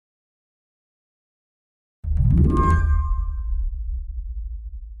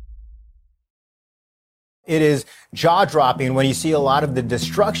It is jaw-dropping when you see a lot of the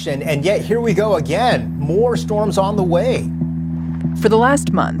destruction, and yet here we go again. More storms on the way. For the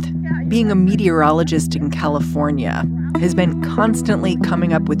last month, being a meteorologist in California has been constantly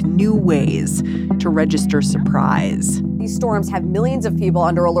coming up with new ways to register surprise. These storms have millions of people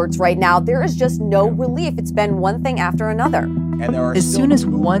under alerts right now. There is just no relief. It's been one thing after another. And as soon as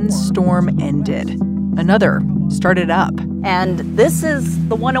one storm ended, another started up. And this is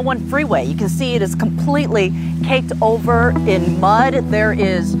the 101 freeway. You can see it is completely caked over in mud. There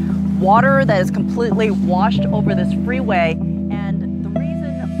is water that is completely washed over this freeway. And the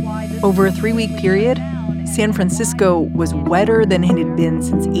reason why this over a 3-week period, San Francisco was wetter than it had been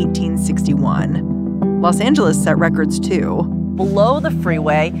since 1861. Los Angeles set records too. Below the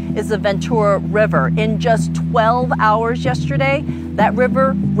freeway is the Ventura River. In just 12 hours yesterday, that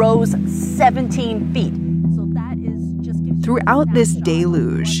river rose 17 feet. So that is just throughout this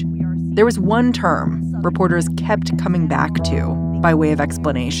deluge, there was one term reporters kept coming back to by way of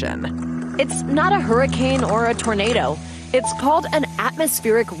explanation. It's not a hurricane or a tornado. It's called an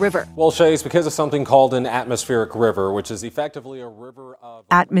atmospheric river. Well, Shay, it's because of something called an atmospheric river, which is effectively a river of...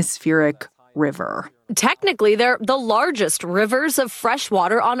 Atmospheric river. Technically, they're the largest rivers of fresh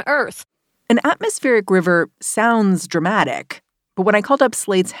water on Earth. An atmospheric river sounds dramatic, but when I called up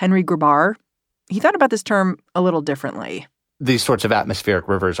Slate's Henry Grabar, he thought about this term a little differently. These sorts of atmospheric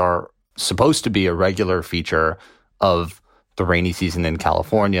rivers are supposed to be a regular feature of the rainy season in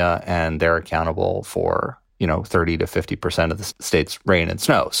California, and they're accountable for 30 to 50% of the state's rain and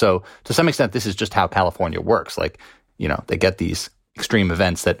snow. So to some extent, this is just how California works. They get these extreme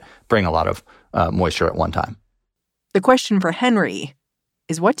events that bring a lot of moisture at one time. The question for Henry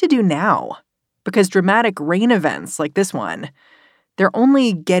is what to do now, because dramatic rain events like this one, they're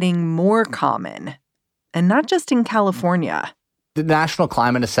only getting more common, and not just in California. The National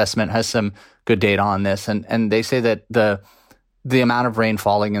Climate Assessment has some good data on this, and they say that the amount of rain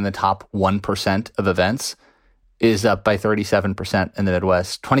falling in the top 1% of events is up by 37% in the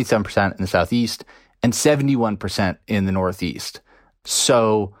Midwest, 27% in the Southeast, and 71% in the Northeast.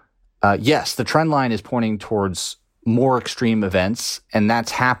 So, yes, the trend line is pointing towards more extreme events, and that's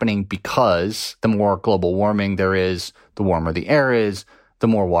happening because the more global warming there is, the warmer the air is, the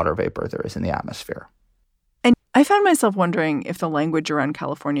more water vapor there is in the atmosphere. And I found myself wondering if the language around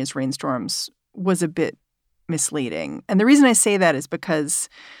California's rainstorms was a bit misleading. And the reason I say that is because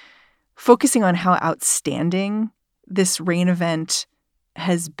focusing on how outstanding this rain event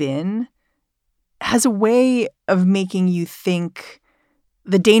has been has a way of making you think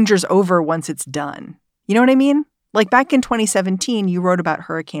the danger's over once it's done. You know what I mean? Like back in 2017, you wrote about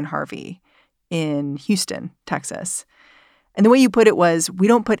Hurricane Harvey in Houston, Texas. And the way you put it was, we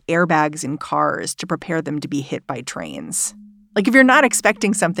don't put airbags in cars to prepare them to be hit by trains. Like if you're not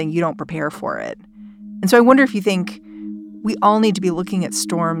expecting something, you don't prepare for it. And so I wonder if you think we all need to be looking at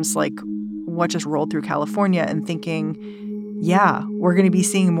storms like what just rolled through California and thinking, yeah, we're going to be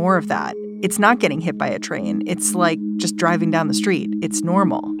seeing more of that. It's not getting hit by a train. It's like just driving down the street. It's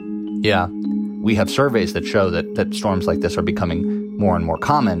normal. Yeah. We have surveys that show that storms like this are becoming more and more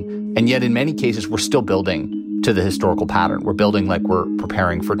common. And yet in many cases, we're still building to the historical pattern. We're building like we're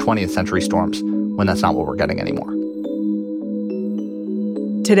preparing for 20th century storms when that's not what we're getting anymore.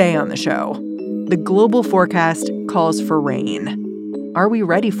 Today on the show, the global forecast calls for rain. Are we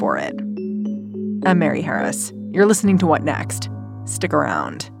ready for it? I'm Mary Harris. You're listening to What Next? Stick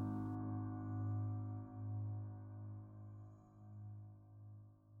around.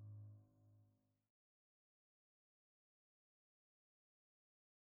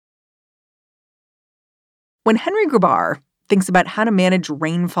 When Henry Grabar thinks about how to manage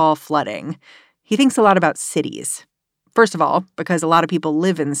rainfall flooding, he thinks a lot about cities. First of all, because a lot of people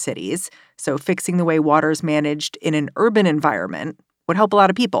live in cities, so fixing the way water is managed in an urban environment would help a lot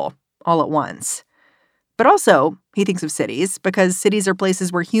of people all at once. But also, he thinks of cities because cities are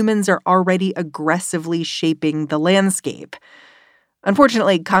places where humans are already aggressively shaping the landscape.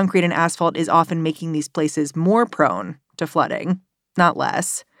 Unfortunately, concrete and asphalt is often making these places more prone to flooding, not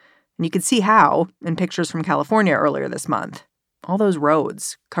less. And you could see how in pictures from California earlier this month. All those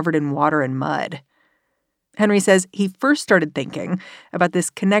roads covered in water and mud. Henry says he first started thinking about this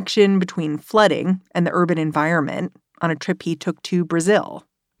connection between flooding and the urban environment on a trip he took to Brazil.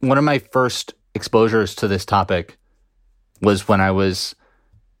 One of my first exposures to this topic was when I was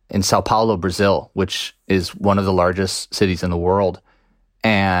in Sao Paulo, Brazil, which is one of the largest cities in the world.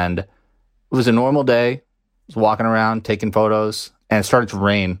 And it was a normal day. I was walking around, taking photos, and it started to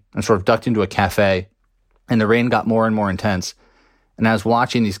rain. I sort of ducked into a cafe, and the rain got more and more intense. And I was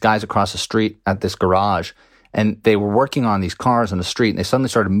watching these guys across the street at this garage, And they were working on these cars on the street, and they suddenly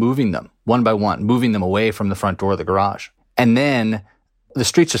started moving them one by one, moving them away from the front door of the garage. And then the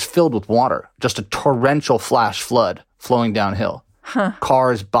streets just filled with water, just a torrential flash flood flowing downhill.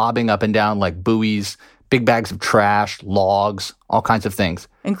 Cars bobbing up and down like buoys, big bags of trash, logs, all kinds of things.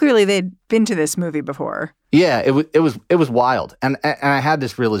 And clearly they'd been to this movie before. Yeah, it was wild. And I had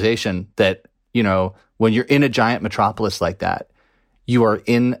this realization that, you know, when you're in a giant metropolis like that, you are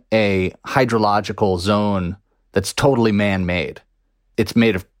in a hydrological zone that's totally man-made. It's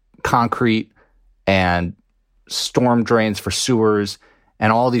made of concrete and storm drains for sewers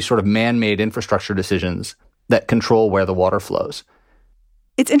and all these sort of man-made infrastructure decisions that control where the water flows.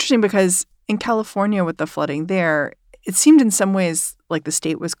 It's interesting because in California with the flooding there, it seemed in some ways like the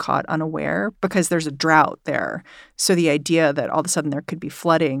state was caught unaware because there's a drought there. So the idea that all of a sudden there could be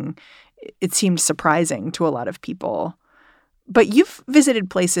flooding, it seemed surprising to a lot of people. But you've visited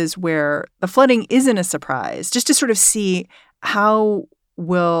places where the flooding isn't a surprise, just to sort of see how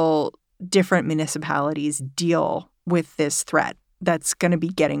will different municipalities deal with this threat that's going to be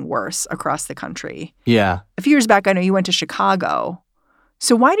getting worse across the country. Yeah. A few years back, I know you went to Chicago.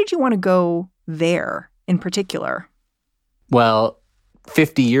 So why did you want to go there in particular? Well,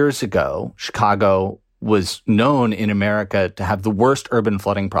 50 years ago, Chicago was known in America to have the worst urban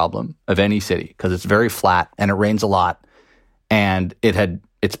flooding problem of any city because it's very flat and it rains a lot. And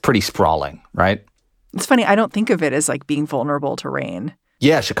it's pretty sprawling, right? It's funny. I don't think of it as like being vulnerable to rain.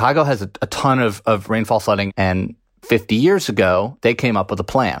 Yeah, Chicago has a ton of rainfall flooding. And 50 years ago, they came up with a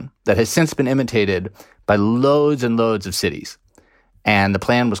plan that has since been imitated by loads and loads of cities. And the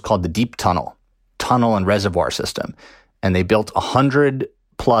plan was called the Deep Tunnel and Reservoir System. And they built 100+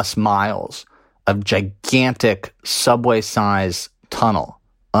 miles of gigantic subway-size tunnel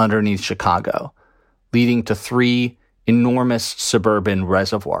underneath Chicago, leading to 3 enormous suburban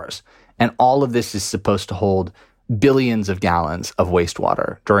reservoirs. And all of this is supposed to hold billions of gallons of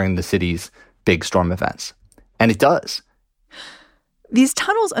wastewater during the city's big storm events. And it does. These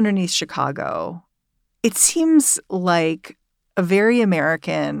tunnels underneath Chicago, it seems like a very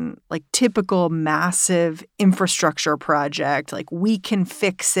American, like typical massive infrastructure project. Like, we can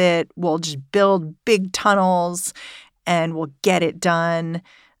fix it. We'll just build big tunnels and we'll get it done.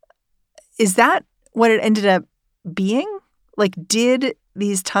 Is that what it ended up being? Like, did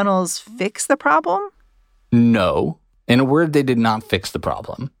these tunnels fix the problem? No. In a word, they did not fix the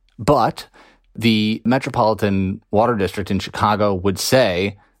problem. But the Metropolitan Water District in Chicago would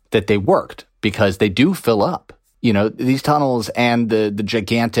say that they worked because they do fill up. You know, these tunnels and the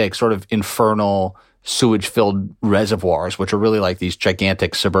gigantic sort of infernal sewage-filled reservoirs, which are really like these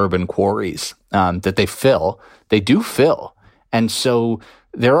gigantic suburban quarries that they do fill. And so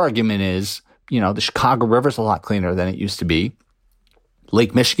their argument is, you know, the Chicago River's a lot cleaner than it used to be.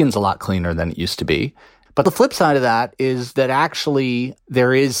 Lake Michigan's a lot cleaner than it used to be. But the flip side of that is that actually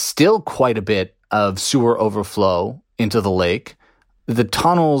there is still quite a bit of sewer overflow into the lake. The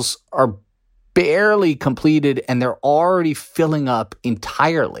tunnels are barely completed and they're already filling up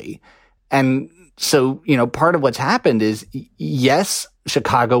entirely. And so, you know, part of what's happened is, yes,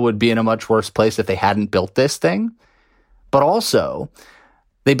 Chicago would be in a much worse place if they hadn't built this thing. But also,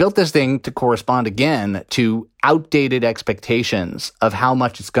 they built this thing to correspond again to outdated expectations of how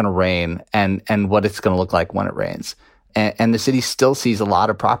much it's going to rain and what it's going to look like when it rains. And the city still sees a lot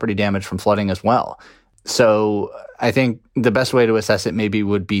of property damage from flooding as well. So I think the best way to assess it maybe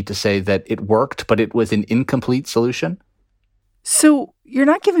would be to say that it worked, but it was an incomplete solution. So you're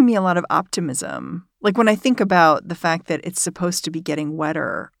not giving me a lot of optimism. Like, when I think about the fact that it's supposed to be getting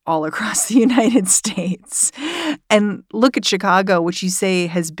wetter all across the United States, and look at Chicago, which you say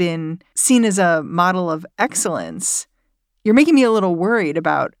has been seen as a model of excellence, you're making me a little worried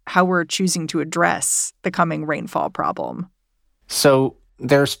about how we're choosing to address the coming rainfall problem. So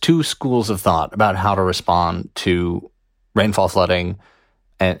there's 2 schools of thought about how to respond to rainfall flooding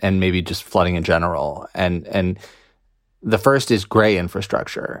and maybe just flooding in general. And the first is gray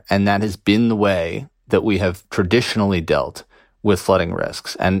infrastructure, and that has been the way that we have traditionally dealt with flooding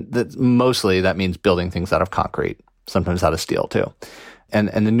risks. And mostly that means building things out of concrete, sometimes out of steel too. And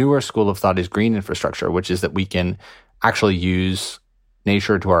the newer school of thought is green infrastructure, which is that we can actually use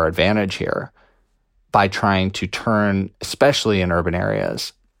nature to our advantage here by trying to turn, especially in urban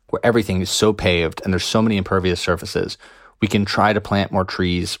areas where everything is so paved and there's so many impervious surfaces, we can try to plant more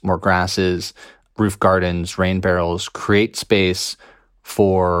trees, more grasses, roof gardens, rain barrels, create space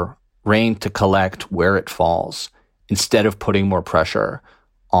for rain to collect where it falls instead of putting more pressure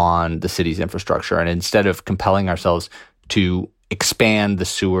on the city's infrastructure and instead of compelling ourselves to expand the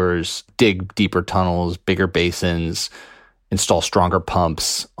sewers, dig deeper tunnels, bigger basins, install stronger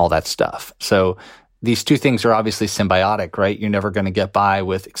pumps, all that stuff. So these two things are obviously symbiotic, right? You're never going to get by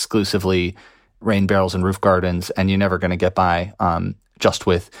with exclusively rain barrels and roof gardens, and you're never going to get by just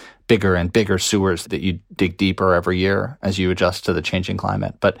with bigger and bigger sewers that you dig deeper every year as you adjust to the changing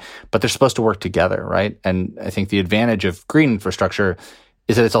climate. But they're supposed to work together, right? And I think the advantage of green infrastructure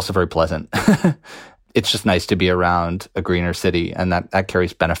is that it's also very pleasant. It's just nice to be around a greener city, and that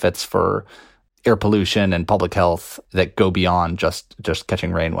carries benefits for air pollution and public health that go beyond just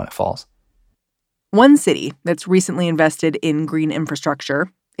catching rain when it falls. One city that's recently invested in green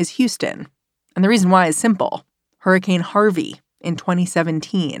infrastructure is Houston. And the reason why is simple. Hurricane Harvey in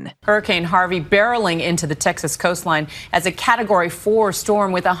 2017. Hurricane Harvey barreling into the Texas coastline as a Category 4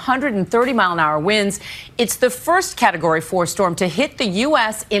 storm with 130-mile-an-hour winds. It's the first Category 4 storm to hit the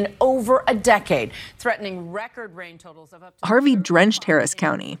U.S. in over a decade, threatening record rain totals of up to... Harvey drenched Harris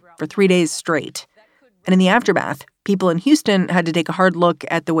County for 3 days straight. And in the aftermath, people in Houston had to take a hard look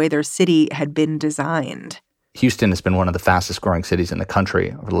at the way their city had been designed. Houston has been one of the fastest growing cities in the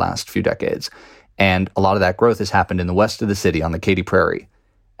country over the last few decades. And a lot of that growth has happened in the west of the city on the Katy Prairie.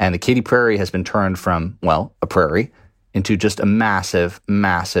 And the Katy Prairie has been turned from, well, a prairie into just a massive,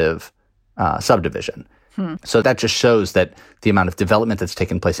 massive subdivision. So that just shows that the amount of development that's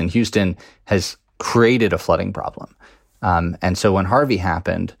taken place in Houston has created a flooding problem. And so when Harvey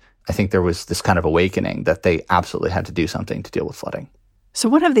happened, I think there was this kind of awakening that they absolutely had to do something to deal with flooding. So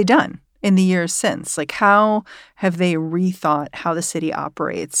what have they done in the years since? Like, how have they rethought how the city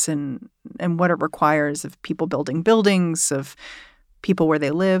operates and what it requires of people building buildings, of people where they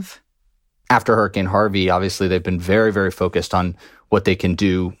live? After Hurricane Harvey, obviously, they've been very, very focused on what they can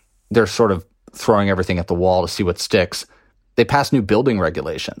do. They're sort of throwing everything at the wall to see what sticks. They passed new building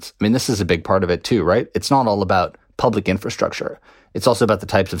regulations. I mean, this is a big part of it too, right? It's not all about public infrastructure. It's also about the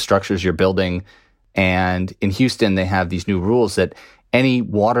types of structures you're building. And in Houston, they have these new rules that any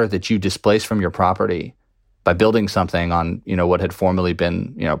water that you displace from your property by building something on, what had formerly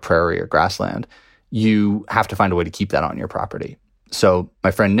been, prairie or grassland, you have to find a way to keep that on your property. So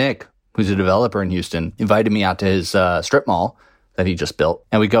my friend Nick, who's a developer in Houston, invited me out to his strip mall that he just built.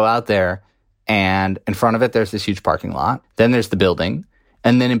 And we go out there, and in front of it, there's this huge parking lot. Then there's the building.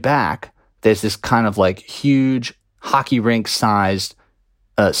 And then in back, there's this kind of like huge hockey rink-sized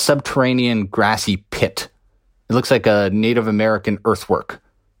subterranean grassy pit. It looks like a Native American earthwork.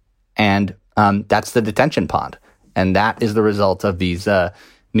 And that's the detention pond. And that is the result of these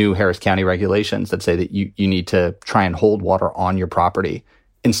new Harris County regulations that say that you need to try and hold water on your property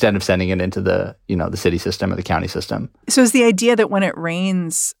instead of sending it into the city system or the county system. So is the idea that when it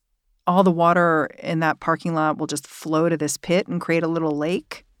rains, all the water in that parking lot will just flow to this pit and create a little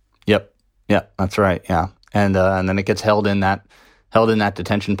lake? Yep. Yeah, that's right. Yeah. And then it gets held in that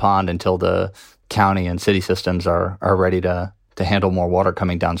detention pond until the county and city systems are ready to handle more water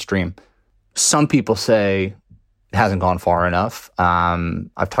coming downstream. Some people say it hasn't gone far enough.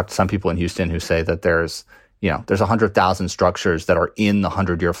 I've talked to some people in Houston who say that there's 100,000 structures that are in the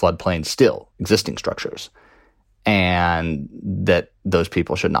 100-year floodplain still, existing structures, and that those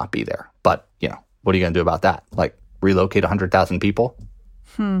people should not be there. But, what are you going to do about that? Like, relocate 100,000 people?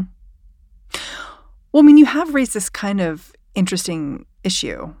 Well, I mean, you have raised this kind of interesting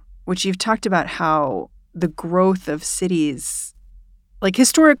issue, which you've talked about how the growth of cities, like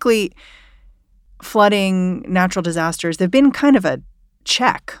historically, flooding, natural disasters, they've been kind of a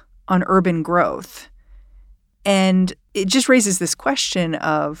check on urban growth. And it just raises this question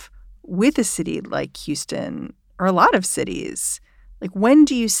of, with a city like Houston, or a lot of cities, like, when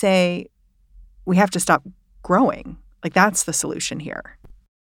do you say we have to stop growing? Like, that's the solution here.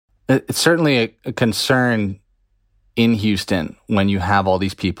 It's certainly a concern in Houston when you have all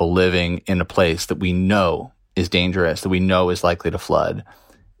these people living in a place that we know is dangerous, that we know is likely to flood.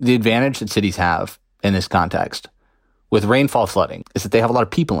 The advantage that cities have in this context with rainfall flooding is that they have a lot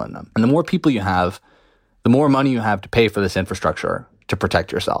of people in them. And the more people you have, the more money you have to pay for this infrastructure to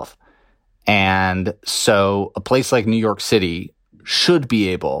protect yourself. And so a place like New York City should be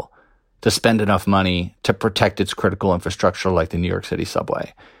able to spend enough money to protect its critical infrastructure like the New York City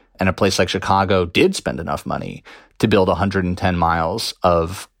subway. And a place like Chicago did spend enough money to build 110 miles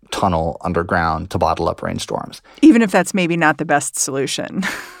of tunnel underground to bottle up rainstorms. Even if that's maybe not the best solution.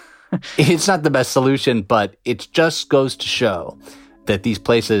 It's not the best solution, but it just goes to show that these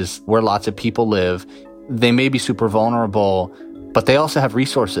places where lots of people live, they may be super vulnerable, but they also have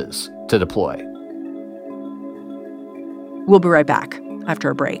resources to deploy. We'll be right back after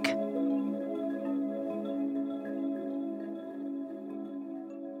a break.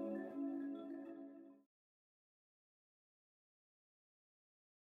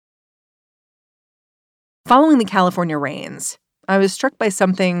 Following the California rains, I was struck by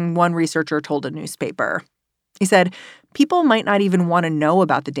something one researcher told a newspaper. He said people might not even want to know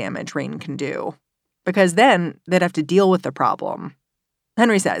about the damage rain can do, because then they'd have to deal with the problem.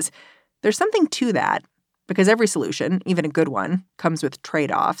 Henry says there's something to that, because every solution, even a good one, comes with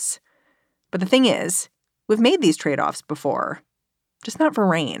trade-offs. But the thing is, we've made these trade-offs before, just not for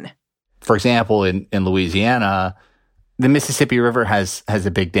rain. For example, in Louisiana, the Mississippi River has a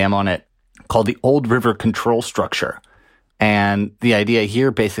big dam on it called the Old River Control Structure. And the idea here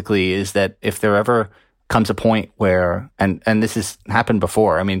basically is that if there ever comes a point where, and this has happened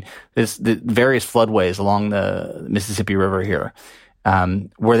before, I mean, there's the various floodways along the Mississippi River here,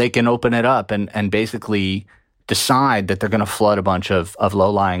 where they can open it up and basically decide that they're going to flood a bunch of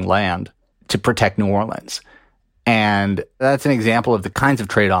low-lying land to protect New Orleans. And that's an example of the kinds of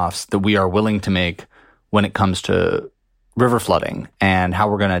trade-offs that we are willing to make when it comes to river flooding and how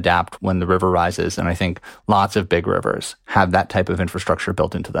we're going to adapt when the river rises. And I think lots of big rivers have that type of infrastructure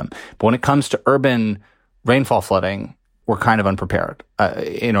built into them. But when it comes to urban rainfall flooding, we're kind of unprepared,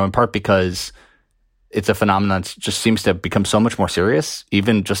 in part because it's a phenomenon that just seems to have become so much more serious,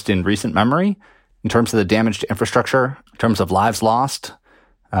 even just in recent memory, in terms of the damage to infrastructure, in terms of lives lost.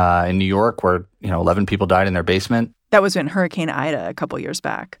 In New York, where 11 people died in their basement. That was in Hurricane Ida a couple years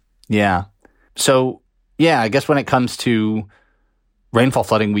back. Yeah. So, I guess when it comes to rainfall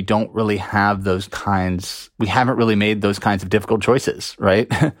flooding, we don't really have those kinds. We haven't really made those kinds of difficult choices,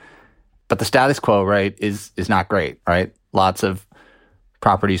 right? But the status quo, right, is not great, right? Lots of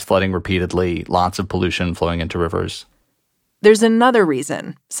properties flooding repeatedly, lots of pollution flowing into rivers. There's another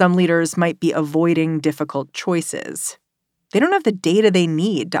reason some leaders might be avoiding difficult choices. They don't have the data they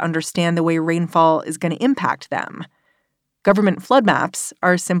need to understand the way rainfall is going to impact them. Government flood maps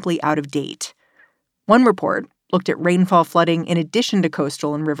are simply out of date. One report looked at rainfall flooding in addition to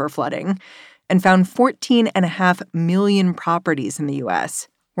coastal and river flooding and found 14.5 million properties in the U.S.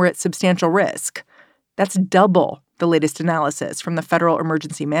 were at substantial risk. That's double the latest analysis from the Federal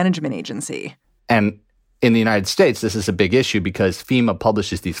Emergency Management Agency. And in the United States, this is a big issue because FEMA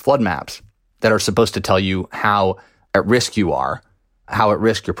publishes these flood maps that are supposed to tell you how at risk you are, how at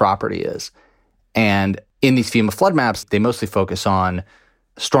risk your property is. And in these FEMA flood maps, they mostly focus on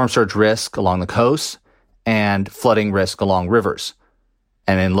storm surge risk along the coast and flooding risk along rivers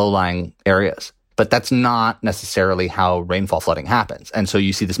and in low-lying areas. But that's not necessarily how rainfall flooding happens. And so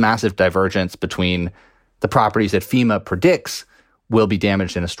you see this massive divergence between the properties that FEMA predicts will be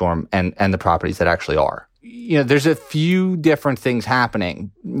damaged in a storm and the properties that actually are. There's a few different things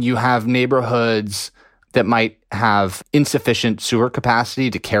happening. You have neighborhoods that might have insufficient sewer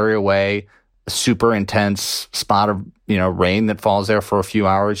capacity to carry away a super intense spot of, rain that falls there for a few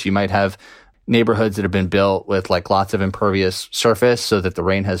hours. You might have neighborhoods that have been built with lots of impervious surface so that the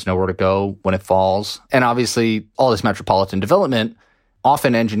rain has nowhere to go when it falls. And obviously all this metropolitan development,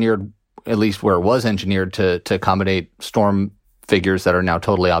 often engineered, at least where it was engineered to accommodate storm figures that are now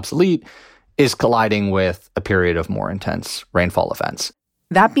totally obsolete, is colliding with a period of more intense rainfall events.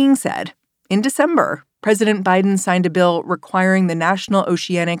 That being said, in December, President Biden signed a bill requiring the National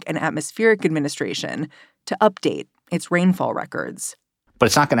Oceanic and Atmospheric Administration to update its rainfall records. But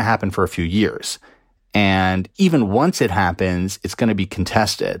it's not going to happen for a few years. And even once it happens, it's going to be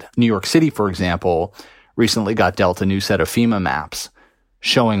contested. New York City, for example, recently got dealt a new set of FEMA maps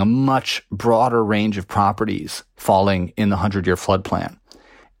showing a much broader range of properties falling in the 100-year flood plan.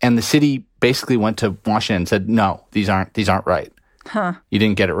 And the city basically went to Washington and said, no, these aren't right. You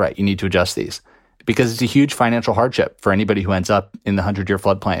didn't get it right. You need to adjust these. Because it's a huge financial hardship for anybody who ends up in the 100-year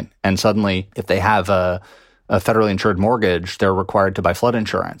floodplain. And suddenly, if they have a federally insured mortgage, they're required to buy flood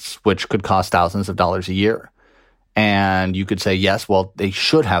insurance, which could cost thousands of dollars a year. And you could say, yes, well, they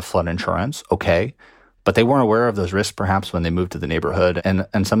should have flood insurance, okay. But they weren't aware of those risks perhaps when they moved to the neighborhood.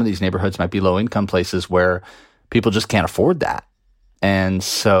 And some of these neighborhoods might be low-income places where people just can't afford that. And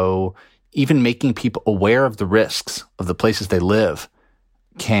so even making people aware of the risks of the places they live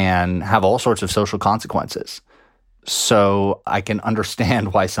can have all sorts of social consequences. So I can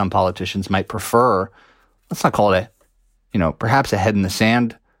understand why some politicians might prefer, let's not call it perhaps a head in the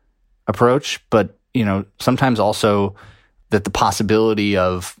sand approach, but, sometimes also that the possibility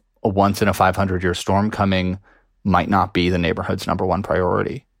of a once in a 500-year storm coming might not be the neighborhood's number one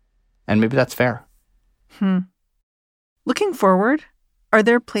priority. And maybe that's fair. Looking forward, are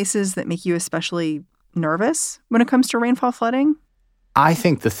there places that make you especially nervous when it comes to rainfall flooding? I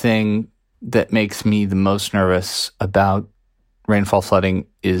think the thing that makes me the most nervous about rainfall flooding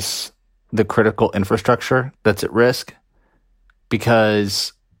is the critical infrastructure that's at risk,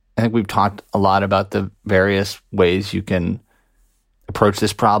 because I think we've talked a lot about the various ways you can approach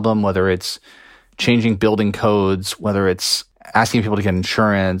this problem, whether it's changing building codes, whether it's asking people to get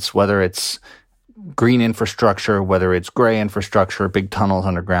insurance, whether it's green infrastructure, whether it's gray infrastructure, big tunnels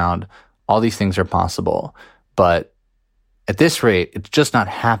underground, all these things are possible. But at this rate, it's just not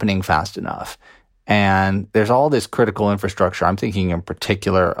happening fast enough. And there's all this critical infrastructure. I'm thinking in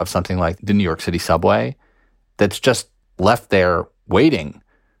particular of something like the New York City subway that's just left there waiting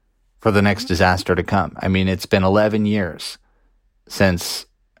for the next disaster to come. I mean, it's been 11 years since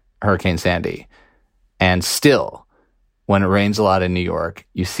Hurricane Sandy. And still, when it rains a lot in New York,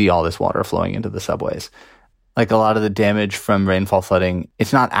 you see all this water flowing into the subways. Like a lot of the damage from rainfall flooding,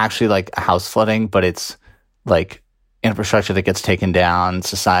 it's not actually like a house flooding, but it's like infrastructure that gets taken down,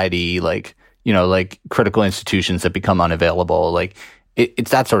 society, like, you know, like critical institutions that become unavailable. Like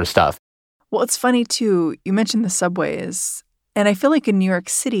it's that sort of stuff. Well, it's funny, too. You mentioned the subways. And I feel like in New York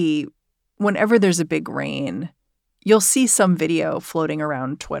City, whenever there's a big rain, you'll see some video floating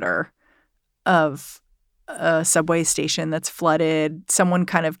around Twitter of a subway station that's flooded, someone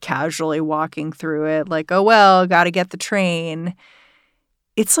kind of casually walking through it like, oh, well, got to get the train.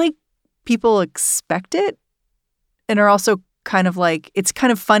 It's like people expect it and are also kind of like, it's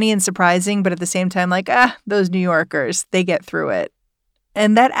kind of funny and surprising, but at the same time, like, those New Yorkers, they get through it.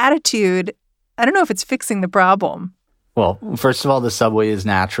 And that attitude, I don't know if it's fixing the problem. Well, first of all, the subway is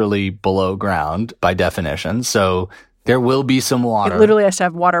naturally below ground by definition. So there will be some water. It literally has to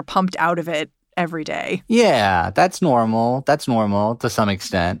have water pumped out of it every day. Yeah, that's normal. That's normal to some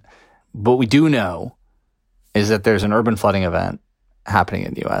extent. What we do know is that there's an urban flooding event happening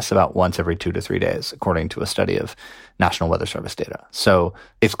in the U.S. about once every 2 to 3 days, according to a study of National Weather Service data. So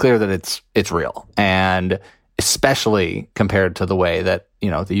it's clear that it's real. And especially compared to the way that, you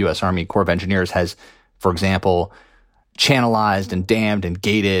know, the U.S. Army Corps of Engineers has, for example, channelized and dammed and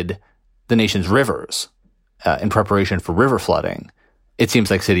gated the nation's rivers in preparation for river flooding, it seems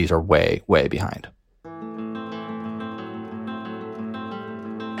like cities are way, way behind.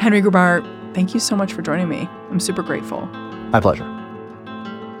 Henry Grubar, thank you so much for joining me. I'm super grateful. My pleasure.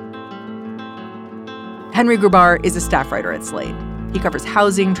 Henry Grubar is a staff writer at Slate. He covers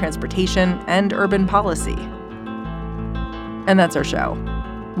housing, transportation, and urban policy. And that's our show.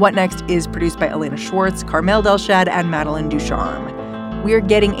 What Next is produced by Elena Schwartz, Carmel Delshad, and Madeline Ducharme. We are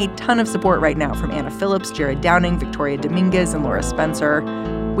getting a ton of support right now from Anna Phillips, Jared Downing, Victoria Dominguez, and Laura Spencer.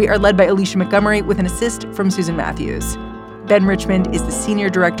 We are led by Alicia Montgomery with an assist from Susan Matthews. Ben Richmond is the Senior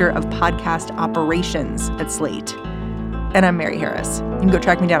Director of Podcast Operations at Slate. And I'm Mary Harris. You can go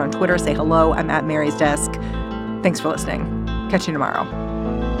track me down on Twitter, say hello. I'm at Mary's Desk. Thanks for listening. Catch you tomorrow.